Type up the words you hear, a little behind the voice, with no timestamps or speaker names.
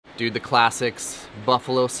Dude, the classics,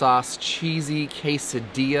 buffalo sauce, cheesy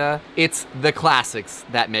quesadilla. It's the classics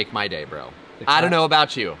that make my day, bro. I don't know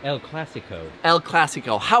about you. El Clasico. El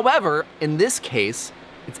Clasico. However, in this case,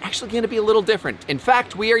 it's actually gonna be a little different. In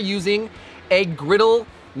fact, we are using a Griddle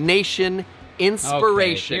Nation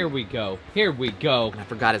inspiration. Okay, here we go. Here we go. I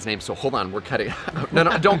forgot his name, so hold on, we're cutting. No,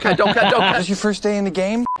 don't cut, don't cut, don't cut. Is this your first day in the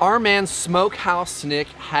game? Our man Smokehouse Nick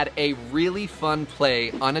had a really fun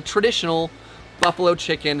play on a traditional buffalo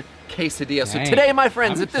chicken quesadilla. So today, my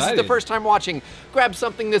friends, if this is the first time watching, grab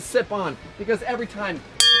something to sip on, because every time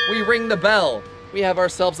we ring the bell, we have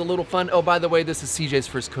ourselves a little fun. Oh, by the way, this is CJ's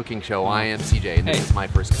first cooking show. I am CJ, and this is my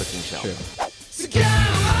first cooking show. Sure. So come on,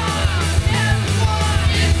 everyone,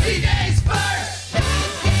 it's CJ's first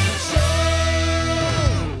cooking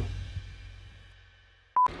show.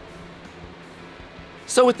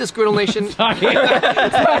 So with this Griddle Nation,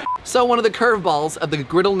 so one of the curveballs of the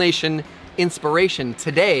Griddle Nation inspiration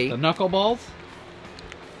today, The knuckleballs?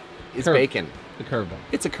 is bacon. The curveball.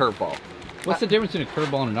 It's a curveball. What's the difference between a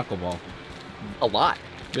curveball and a knuckleball? A lot.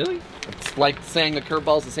 Really? It's like saying a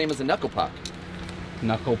curveball is the same as a knuckle puck.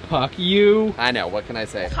 Knuckle puck you. I know, what can I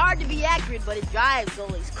say? It's hard to be accurate, but it drives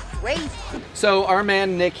always crazy. So our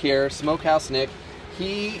man Nick here, Smokehouse Nick,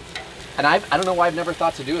 and I don't know why I've never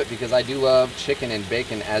thought to do it, because I do love chicken and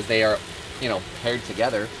bacon as they are, you know, paired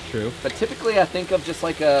together. True. But typically I think of just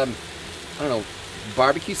like a, I don't know,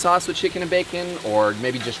 barbecue sauce with chicken and bacon, or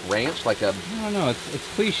maybe just ranch, like a... I don't know,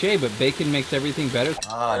 it's cliche, but bacon makes everything better.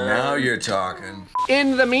 Ah, now you're talking.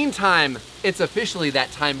 In the meantime, it's officially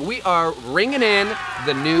that time. We are ringing in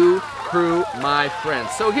the new crew, my friends.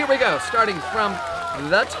 So here we go, starting from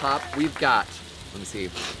the top, we've got, let me see,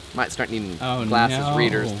 might start needing glasses,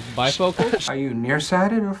 readers. Bifocal? Are you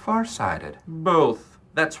nearsighted or farsighted? Both.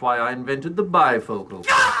 That's why I invented the bifocal.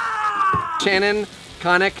 Shannon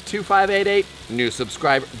Connick 2588, new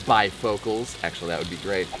subscriber, bifocals. Actually, that would be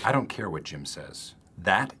great. I don't care what Jim says.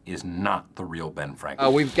 That is not the real Ben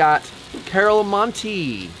Franklin. We've got Carol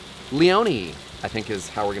Monte Leone, I think is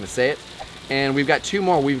how we're gonna say it. And we've got two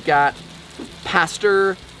more. We've got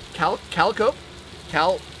Pastor Calico.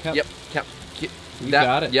 Yep. You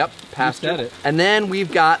got it. Yep, Pastor. You said it. And then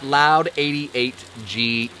we've got Loud 88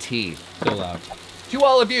 GT. So loud. To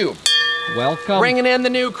all of you, welcome. bringing in the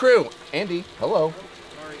new crew. Andy, hello.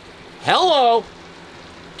 Hello!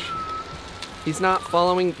 He's not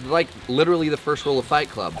following, like, literally the first rule of Fight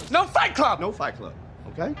Club. No Fight Club! No Fight Club,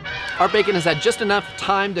 okay? Our bacon has had just enough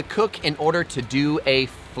time to cook in order to do a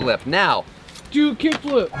flip. Now, Do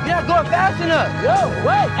kickflip. You're not going fast enough! Yo,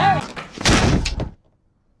 wait, hey!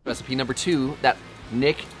 recipe number 2 that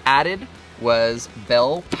Nick added was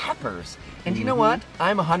bell peppers. And you know what?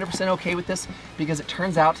 I'm 100% okay with this, because it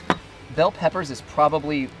turns out bell peppers is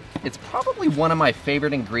probably one of my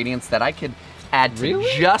favorite ingredients that I could add to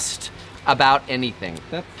just about anything.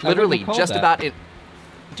 Literally, just about it.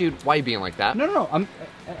 Dude, why are you being like that? No,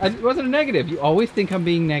 it wasn't a negative. You always think I'm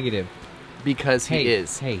being negative. Because he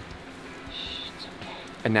is. Hey.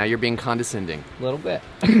 And now you're being condescending. A little bit.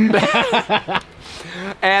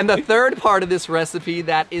 And the third part of this recipe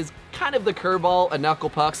that is kind of the curveball, a knuckle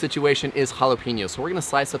puck situation, is jalapenos. So we're gonna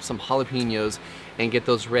slice up some jalapenos and get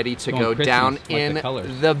those ready to go down in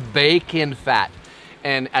the bacon fat.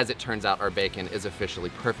 And as it turns out, our bacon is officially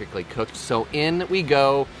perfectly cooked. So in we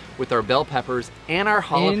go with our bell peppers and our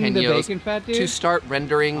jalapenos in the bacon fat, dude? to start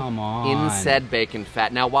rendering in said bacon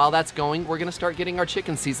fat. Now, while that's going, we're gonna start getting our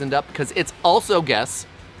chicken seasoned up, because it's also, guess,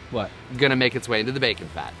 what? Gonna make its way into the bacon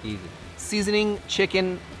fat. Easy. Seasoning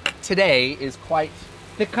chicken today is quite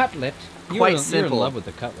the cutlet. Quite simple. You're in love with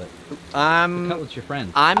the cutlet. The cutlet's your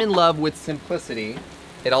friend. I'm in love with simplicity.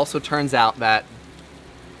 It also turns out that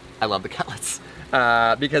I love the cutlets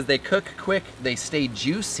because they cook quick, they stay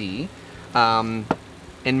juicy, and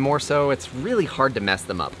more so, it's really hard to mess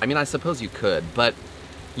them up. I mean, I suppose you could, but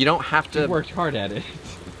you don't have to. You worked hard at it.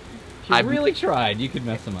 You really tried. You could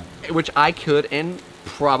mess them up. Which I could and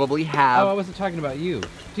probably have. Oh, I wasn't talking about you.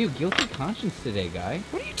 Dude, guilty conscience today, guy.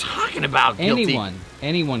 What are you talking about, guilty?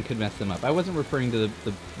 Anyone could mess them up. I wasn't referring to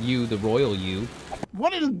the royal you.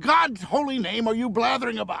 What in God's holy name are you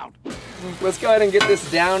blathering about? Let's go ahead and get this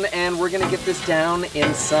down, and we're gonna get this down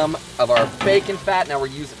in some of our bacon fat. Now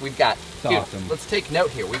we've got, awesome. Let's take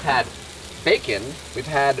note here. We've had bacon, we've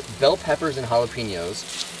had bell peppers and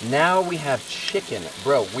jalapenos. Now we have chicken.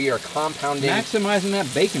 Bro, we are compounding. Maximizing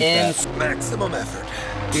that bacon fat. Maximum effort.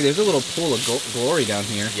 Dude, there's a little pool of glory down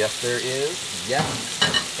here. Yes, there is.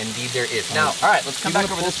 Yes, indeed there is. Now, all right, let's come back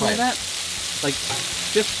over this way. That? Like,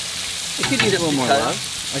 it could use a little more love.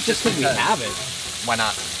 Like, just because we have it. Why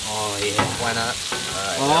not? Oh, yeah. Why not?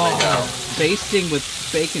 All right, there we go. Basting with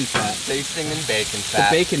bacon fat. Basting in bacon The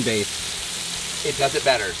fat. bacon base. It does it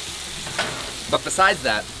better. But besides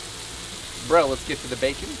that, bro, let's get to the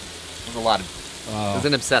bacon. There's a lot of, there's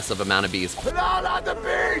an obsessive amount of bees. No, not the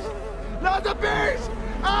bees! Not the bees!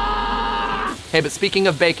 Ah! Hey, but speaking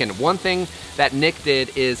of bacon, one thing that Nick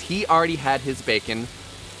did is he already had his bacon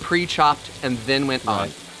pre-chopped and then went on.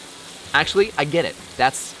 Actually, I get it.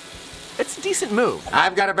 It's a decent move.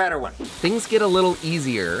 I've got a better one. Things get a little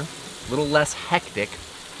easier, a little less hectic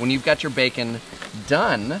when you've got your bacon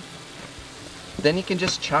done. Then you can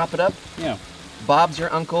just chop it up. Yeah. Bob's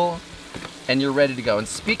your uncle, and you're ready to go. And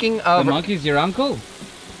speaking of... The monkey's your uncle?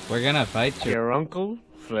 We're gonna fight you. Your uncle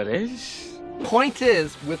for this? Point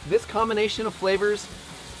is, with this combination of flavors,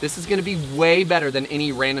 this is gonna be way better than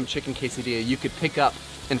any random chicken quesadilla you could pick up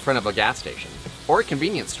in front of a gas station or a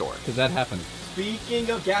convenience store. Because that happens. Speaking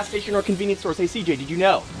of gas station or convenience stores, hey CJ, did you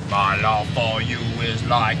know? My love for you is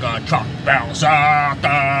like a truck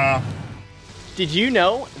bouncer. Did you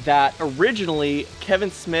know that originally Kevin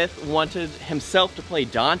Smith wanted himself to play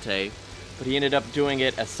Dante, but he ended up doing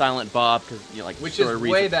it as Silent Bob because, you know, like, Which sort is of way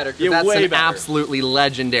reason. better, because Yeah, that's way an better. absolutely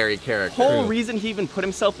legendary character. Whole reason he even put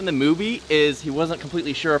himself in the movie is he wasn't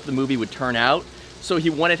completely sure if the movie would turn out, so he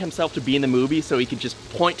wanted himself to be in the movie so he could just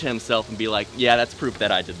point to himself and be like, yeah, that's proof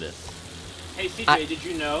that I did this. Hey CJ, did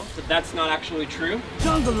you know that that's not actually true?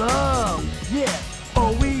 Jungle love, yeah.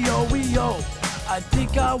 Oh, I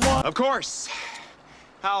think I want. Of course.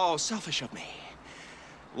 How selfish of me.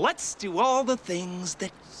 Let's do all the things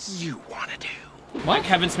that you want to do. Why?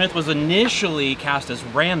 Kevin Smith was initially cast as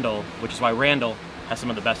Randall, which is why Randall has some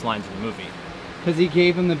of the best lines in the movie. Because he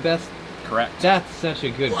gave him the best. Correct. That's such a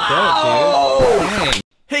good quote, dude. Dang.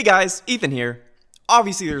 Hey guys, Ethan here.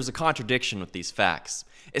 Obviously there's a contradiction with these facts.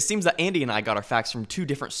 It seems that Andy and I got our facts from two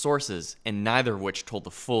different sources, and neither of which told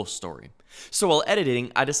the full story. So while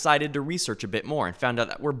editing, I decided to research a bit more and found out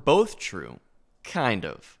that we're both true. Kind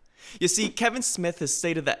of. You see, Kevin Smith has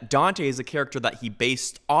stated that Dante is a character that he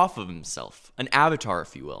based off of himself, an avatar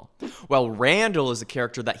if you will, while Randall is a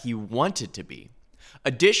character that he wanted to be.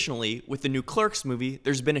 Additionally, with the new Clerks movie,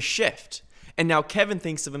 there's been a shift, and now Kevin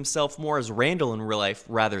thinks of himself more as Randall in real life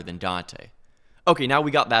rather than Dante. Okay, now we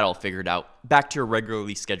got that all figured out. Back to your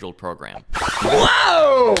regularly scheduled program.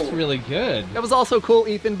 Whoa! That's really good. That was also cool,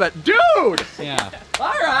 Ethan, but dude! Yeah. All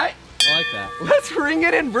right. I like that. Let's ring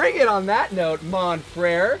it and bring it on that note, mon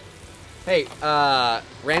frere. Hey,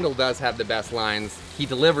 Randall does have the best lines. He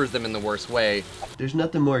delivers them in the worst way. There's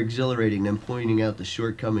nothing more exhilarating than pointing out the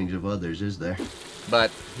shortcomings of others, is there? But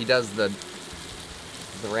he does the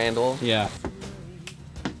Randall. Yeah.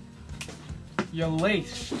 You're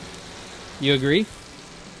late. You agree?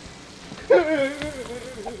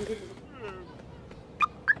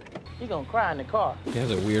 He gonna cry in the car. He has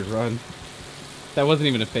a weird run. That wasn't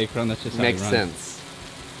even a fake run, that's just how he Makes runs. sense.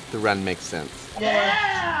 The run makes sense.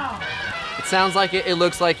 Yeah! It sounds like it, it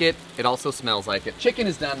looks like it, it also smells like it. Chicken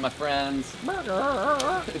is done, my friends.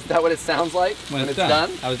 Is that what it sounds like When it's done?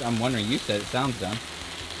 I'm wondering, you said it sounds done.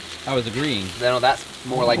 I was agreeing. No, that's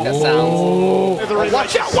more like that sounds.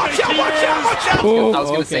 Watch out, watch out, watch out, watch out! Oh, I was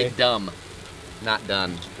gonna okay. say dumb, not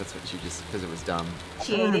done. That's what you just, because it was dumb. I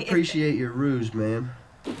don't appreciate your ruse, ma'am.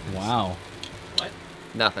 Wow.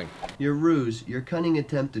 Nothing. Your ruse, your cunning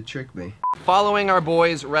attempt to trick me. Following our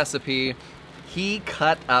boy's recipe, he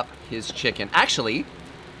cut up his chicken. Actually,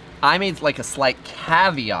 I made like a slight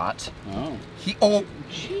caveat. Oh. Oh,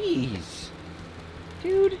 jeez.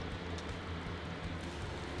 Dude.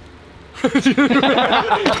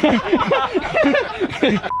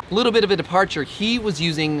 A little bit of a departure. He was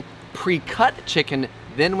using pre-cut chicken,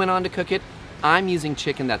 then went on to cook it. I'm using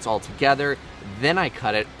chicken that's all together, then I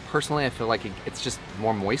cut it. Personally, I feel like it's just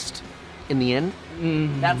more moist in the end.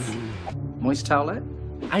 That's... Moist towelette?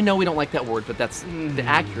 I know we don't like that word, but that's the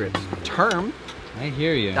accurate term. I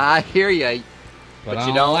hear you. I hear you. But But I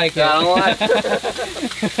you don't don't like it. I don't like it.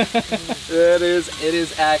 It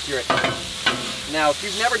is accurate. Now, if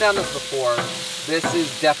you've never done this before, this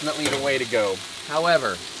is definitely the way to go.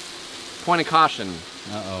 However, point of caution.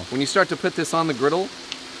 Uh-oh. When you start to put this on the griddle,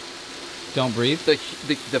 don't breathe. The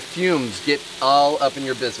fumes get all up in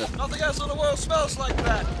your business. Nothing else in the world smells like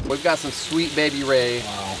that. We've got some Sweet Baby Ray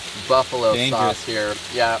buffalo Dangerous. sauce here.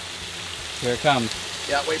 Yeah. Here it comes.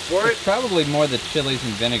 Yeah, wait for it. It's probably more the chilies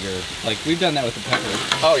and vinegar. Like, we've done that with the peppers.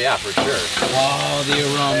 Oh, yeah, for sure. Oh, the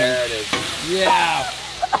aroma. There it is. Yeah.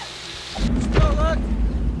 Smell that?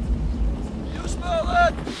 You smell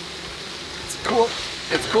that? It's cool.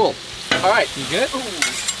 It's cool. All right. You good?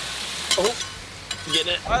 Oh.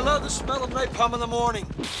 Getting it. I love the smell of napalm in the morning.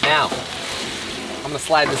 Now, I'm gonna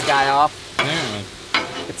slide this guy off. Apparently.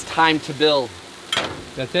 It's time to build.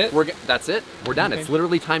 That's it? That's it. We're done. Okay. It's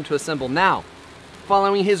literally time to assemble now.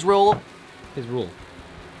 Following his rule. His rule.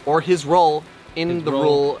 Or his role in His the role.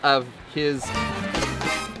 rule of his...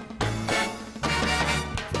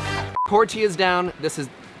 Tortillas down. This is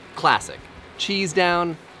classic. Cheese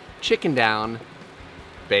down. Chicken down.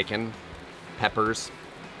 Bacon. Peppers.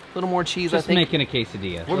 A little more cheese, Just I think. making a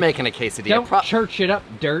quesadilla. We're making a quesadilla. Don't church it up,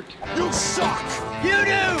 dirt. You suck! You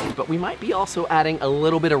do! But we might be also adding a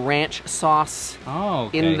little bit of ranch sauce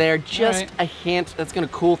okay. in there. Just All a hint. That's gonna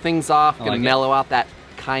cool things off. Gonna like mellow out that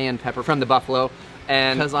cayenne pepper from the buffalo.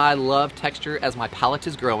 And because I love texture as my palate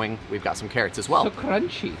is growing, we've got some carrots as well. So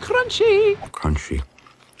crunchy. Crunchy! Crunchy.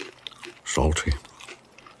 Salty.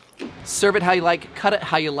 Serve it how you like, cut it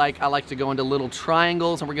how you like. I like to go into little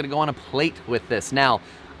triangles, and we're gonna go on a plate with this. Now,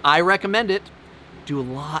 I recommend it. Do a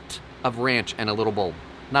lot of ranch in a little bowl.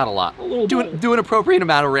 Not a lot. Do an appropriate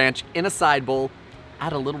amount of ranch in a side bowl.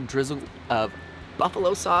 Add a little drizzle of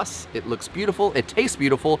buffalo sauce. It looks beautiful. It tastes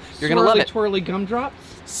beautiful. You're gonna love it. Swirly gumdrops?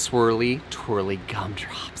 Swirly, twirly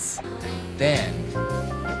gumdrops. Then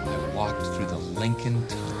I walked through the Lincoln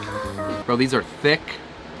Tunnel. Bro, these are thick.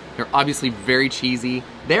 They're obviously very cheesy.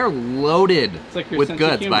 They're loaded It's like your with sense of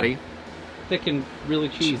goods, humor. buddy. Thick and really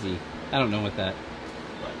cheesy. I don't know what that.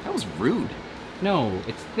 That was rude. No,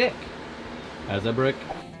 it's thick. As a brick.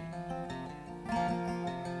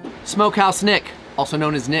 Smokehouse Nick, also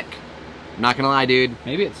known as Nick. Not gonna lie, dude.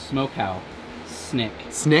 Maybe it's Smokehouse Snick.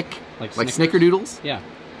 Snick? Like Like Snickers? snickerdoodles? Yeah.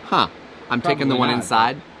 Huh. I'm taking the Probably one not,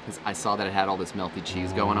 inside because I saw that it had all this melty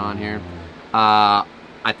cheese going on here.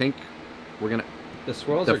 I think we're gonna The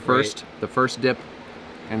swirls the are first dip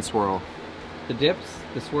and swirl. great. The dips,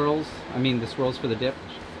 the swirls. I mean, the swirls for the dip.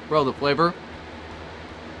 Bro, the flavor.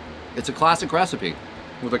 It's a classic recipe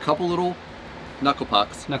with a couple little knuckle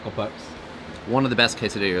pucks. Knuckle pucks. One of the best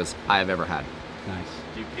quesadillas I have ever had. Nice.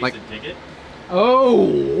 Do you Like- dig it?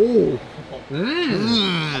 Oh!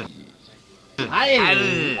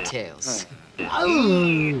 Tails.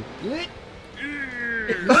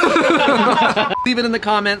 Leave it in the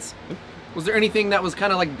comments. Was there anything that was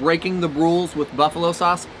kind of like breaking the rules with buffalo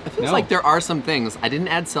sauce? It feels No. like there are some things. I didn't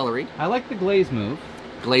add celery. I like the glaze move.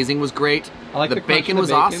 Glazing was great. I like the crunch bacon of was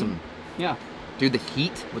the bacon. awesome. Yeah. Dude, the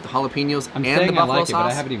heat with the jalapenos I'm and saying the buffalo I like it, sauce.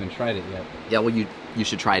 but I haven't even tried it yet. Yeah, well, you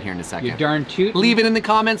should try it here in a second. You darn toot. Leave it in the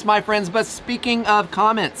comments, my friends. But speaking of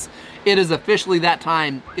comments, it is officially that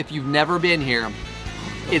time. If you've never been here,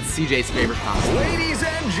 it's CJ's favorite comment. Ladies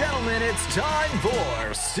and gentlemen, it's time for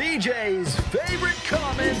CJ's favorite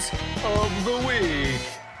comments of the week.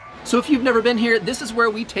 So if you've never been here, this is where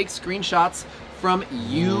we take screenshots from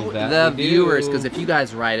you, That the we do. viewers, because if you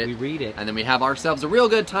guys write it, We read it. and then we have ourselves a real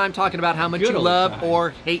good time talking about how much Good you old love time. or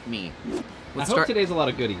hate me. I hope today's a lot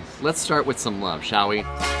of goodies. Let's start with some love, shall we?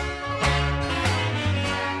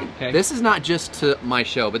 Okay. This is not just to my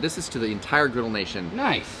show, but this is to the entire Griddle Nation.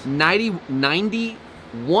 Nice. 91er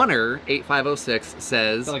 8506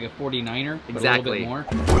 says, Like a 49er, but exactly. a little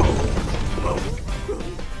bit more.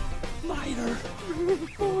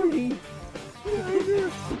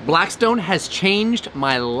 Blackstone has changed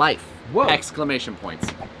my life! Whoa. Exclamation points.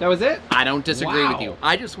 That was it? I don't disagree with Wow. you.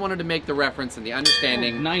 I just wanted to make the reference and the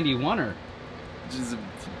understanding 91er. just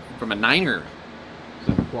from a niner.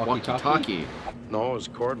 Walkie-talkie. No, it's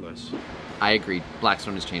cordless. I agree.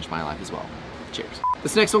 Blackstone has changed my life as well. Cheers.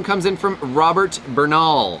 This next one comes in from Robert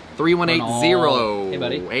Bernal, 3180. Hey,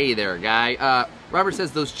 buddy. Hey there, guy. Robert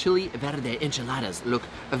says those chili verde enchiladas look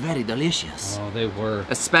very delicious. Oh, they were.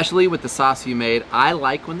 Especially with the sauce you made. I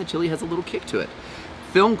like when the chili has a little kick to it.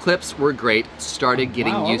 Film clips were great. Started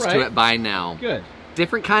getting wow, used to alright. it by now. Good.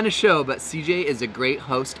 Different kind of show, but CJ is a great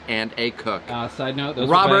host and a cook. Side note, those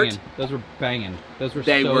Robert, were banging. Those were banging. Those were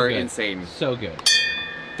they so were good. insane. So good.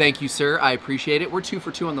 Thank you, sir. I appreciate it. We're 2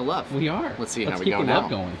 for 2 on the love. We are. Let's see Let's how we keep go the now. love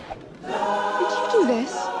going. Did you do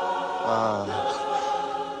this?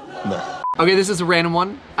 No. Okay, this is a random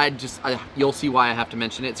one. You'll see why I have to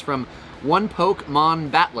mention it. It's from One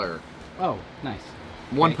Pokemon Battler. Oh, nice.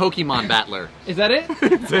 One Pokemon Battler. Is that it?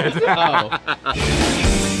 Oh.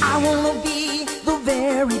 I wanna be the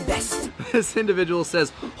very best. This individual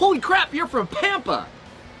says, "Holy crap, you're from Pampa!"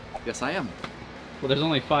 Yes, I am. Well, there's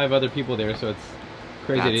only 5 other people there, so it's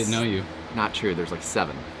crazy I That's didn't know you. Not true. There's like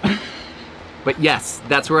 7. But yes,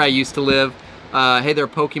 that's where I used to live. Hey there,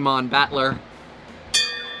 Pokemon Battler.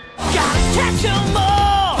 Gotta catch 'em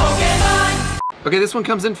all. Pokemon. Okay, this one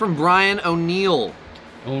comes in from Brian O'Neill.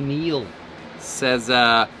 O'Neill. Says,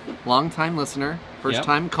 long-time listener,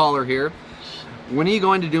 first-time Yep. caller here. When are you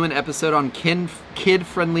going to do an episode on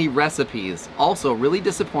kid-friendly recipes? Also, really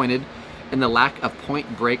disappointed in the lack of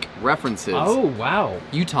Point Break references. Oh, wow.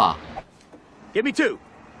 Utah. Give me 2.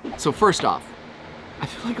 So first off, I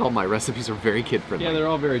feel like all my recipes are very kid-friendly. Yeah, they're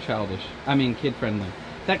all very childish. I mean, kid-friendly.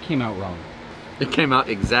 That came out wrong. It came out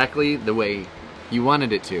exactly the way you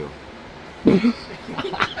wanted it to. I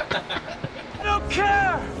don't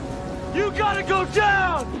care! You gotta go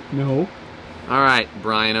down! No. All right,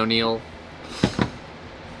 Brian O'Neill.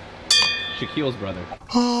 Shaquille's brother.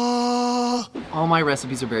 All my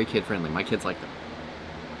recipes are very kid-friendly. My kids like them.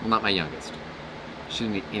 Well, not my youngest. She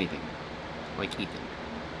didn't eat anything. Like Ethan.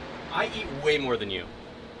 I eat way more than you.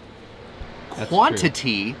 That's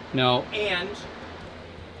Quantity? True. No. And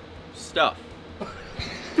stuff.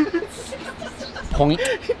 Point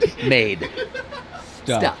made.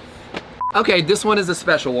 Stuff. Okay, this one is a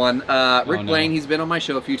special one. Rick no. Blaine, he's been on my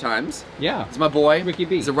show a few times. Yeah. He's my boy. Ricky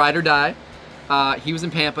B. He's a ride or die. He was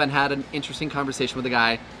in Pampa and had an interesting conversation with a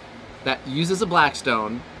guy that uses a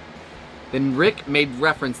Blackstone. Then Rick made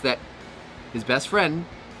reference that his best friend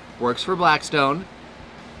works for Blackstone.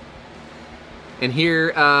 And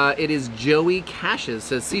here it is Joey Cashes.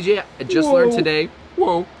 Says, CJ, I just learned today.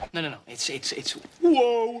 Whoa. No. It's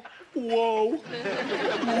whoa, whoa,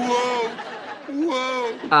 whoa,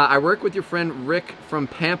 whoa. I work with your friend Rick from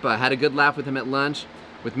Pampa. Had a good laugh with him at lunch.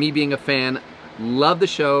 With me being a fan, love the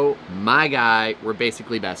show. My guy, we're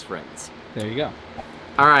basically best friends. There you go.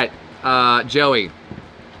 All right, Joey.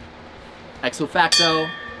 Exo facto.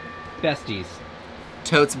 Besties.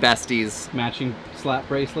 Totes besties. Matching slap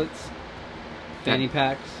bracelets. Fanny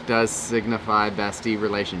packs. Does signify bestie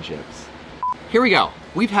relationships. Here we go.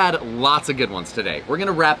 We've had lots of good ones today. We're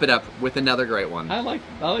gonna wrap it up with another great one. I like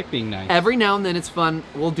being nice. Every now and then it's fun.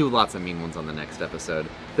 We'll do lots of mean ones on the next episode.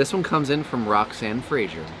 This one comes in from Roxanne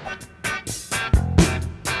Frazier.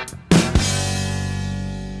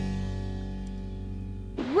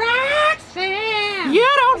 Roxanne! You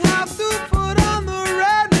don't have to put on the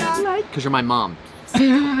red light. Because you're my mom.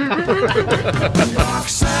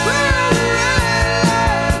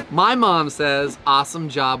 My mom says, awesome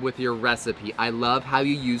job with your recipe. I love how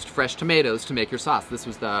you used fresh tomatoes to make your sauce. This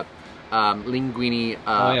was the linguine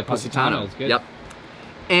positano. It's good. Yep.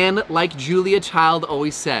 And like Julia Child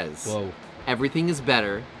always says, whoa, everything is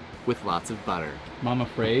better with lots of butter. Mama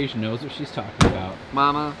Frage knows what she's talking about.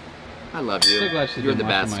 Mama, I love you. So glad she's You're been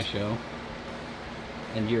the watching best. my show.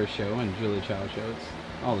 And your show and Julia Child shows.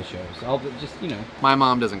 All the shows. All the, just, you know. My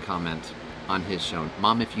mom doesn't comment on his show.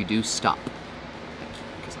 Mom, if you do, stop. Thank you,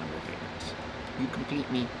 because I'm your favorite. You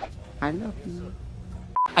complete me. I love you.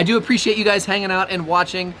 I do appreciate you guys hanging out and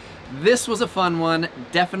watching. This was a fun one.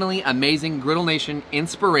 Definitely amazing Griddle Nation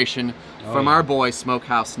inspiration from our boy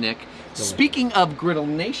Smokehouse Nick. Speaking of Griddle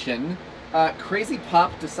Nation, Crazy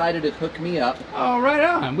Pop decided to hook me up. Oh, right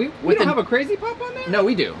on. We don't have a Crazy Pop on there? No,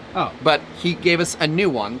 we do. Oh. But he gave us a new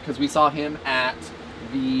one because we saw him at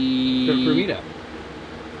the crew meetup.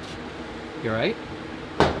 You alright?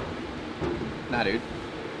 Nah, dude.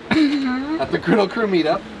 At the Griddle crew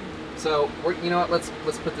meetup. So, you know what? Let's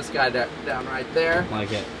put this guy down right there.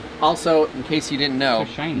 Like it. Also, in case you didn't know,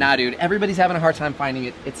 So shiny. nah, dude. Everybody's having a hard time finding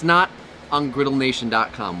it. It's not on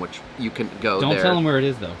griddlenation.com, which you can go there. Don't tell them where it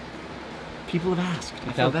is, though. People have asked. I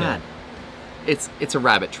It's feel out there. bad. It's a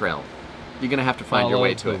rabbit trail. You're gonna have to find your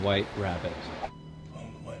way to the it. white rabbit.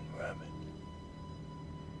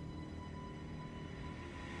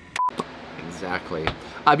 Exactly.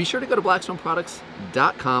 Be sure to go to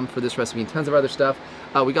blackstoneproducts.com for this recipe and tons of other stuff.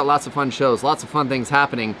 We got lots of fun shows, lots of fun things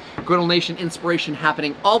happening. Griddle Nation inspiration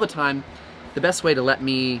happening all the time. The best way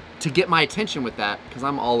to get my attention with that, because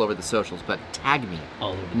I'm all over the socials, but tag me,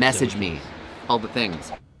 message me, all the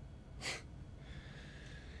things.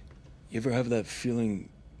 You ever have that feeling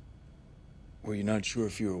where you're not sure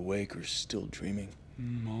if you're awake or still dreaming?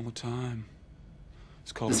 All the time.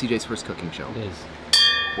 It's called The CJ's First Cooking Show. It is.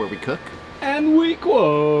 Where we cook. And we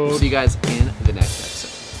quote. We'll see you guys in the next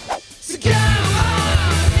episode.